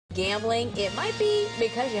Gambling, it might be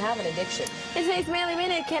because you have an addiction. In today's Maily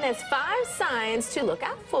Minute, Ken has 5 signs to look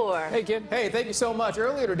out for. Hey, Ken. Hey, thank you so much.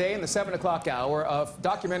 Earlier today in the 7 o'clock hour,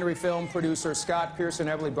 documentary film producer Scott Pearson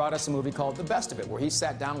Everly brought us a movie called The Best of It, where he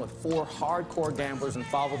sat down with 4 hardcore gamblers and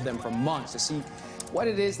followed them for months to see what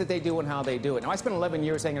it is that they do and how they do it. Now, I spent 11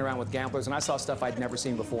 years hanging around with gamblers, and I saw stuff I'd never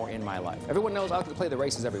seen before in my life. Everyone knows I like to play the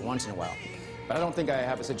races every once in a while, but I don't think I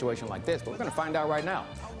have a situation like this, but we're going to find out right now.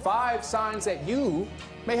 5 signs that you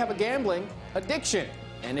may have a gambling addiction.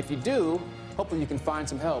 And if you do, hopefully you can find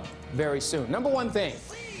some help very soon. Number 1 thing,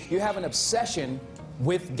 you have an obsession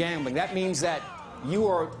with gambling. That means that you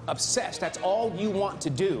are obsessed. That's all you want to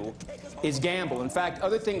do is gamble. In fact,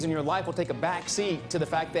 other things in your life will take a back seat to the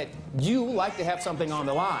fact that you like to have something on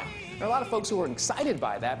the line. There are a lot of folks who are excited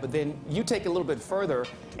by that, but then you take it a little bit further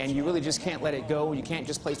and you really just can't let it go. You can't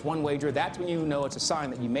just place one wager. That's when you know it's a sign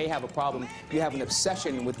that you may have a problem. You have an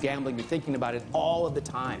obsession with gambling. You're thinking about it all of the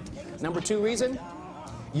time. Number 2 reason,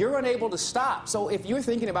 you're unable to stop. So if you're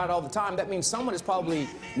thinking about it all the time, that means someone has probably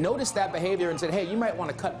noticed that behavior and said, hey, you might want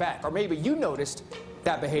to cut back. Or maybe you noticed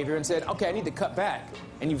that behavior and said, okay, I need to cut back.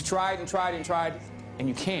 And you've tried and tried and tried, and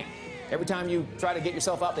you can't. Every time you try to get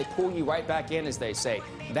yourself out, they pull you right back in, as they say.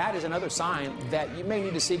 That is another sign that you may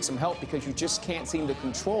need to seek some help because you just can't seem to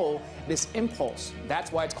control this impulse.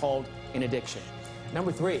 That's why it's called an addiction.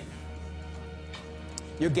 Number 3,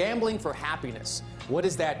 you're gambling for happiness. What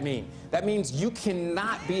does that mean? That means you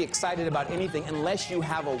cannot be excited about anything unless you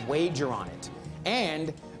have a wager on it.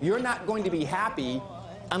 And you're not going to be happy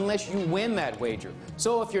unless you win that wager.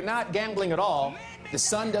 So if you're not gambling at all, the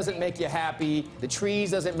sun doesn't make you happy, the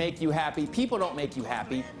trees doesn't make you happy, people don't make you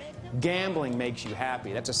happy, gambling makes you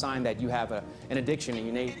happy. That's a sign that you have an addiction and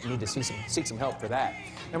you need to seek some help for that.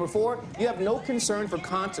 Number 4, you have no concern for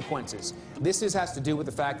consequences. This has to do with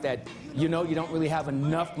the fact that you know you don't really have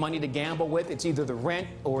enough money to gamble with. It's either the rent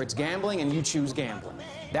or it's gambling, and you choose gambling.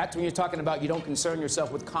 That's when you're talking about you don't concern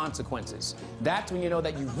yourself with consequences. That's when you know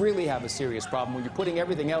that you really have a serious problem, when you're putting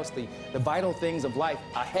everything else, the vital things of life,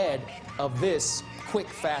 ahead of this quick,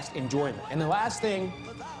 fast enjoyment. And the last thing,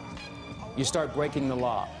 you start breaking the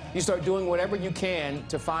law. You start doing whatever you can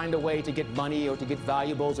to find a way to get money or to get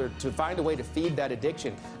valuables or to find a way to feed that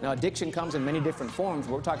addiction. Now, addiction comes in many different forms.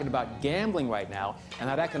 We're talking about gambling right now and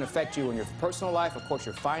how that can affect you in your personal life, of course,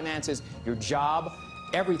 your finances, your job.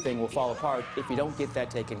 Everything will fall apart if you don't get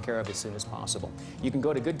that taken care of as soon as possible. You can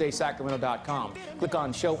go to gooddaysacramento.com, click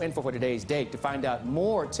on show info for today's date to find out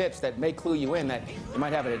more tips that may clue you in that you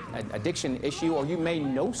might have an addiction issue, or you may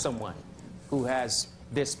know someone who has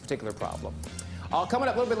this particular problem. Coming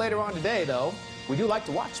up a little bit later on today, though, we do like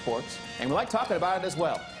to watch sports, and we like talking about it as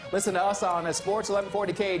well. Listen to us on Sports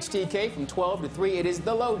 1140 KHTK from 12 to 3. It is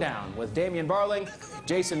The Lowdown with Damian Barling,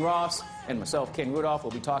 Jason Ross, and myself, Ken Rudolph.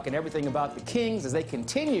 We'll be talking everything about the Kings as they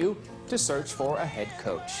continue to search for a head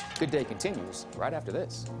coach. Good Day continues right after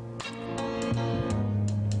this.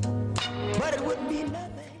 But it wouldn't be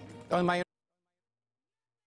nothing. On my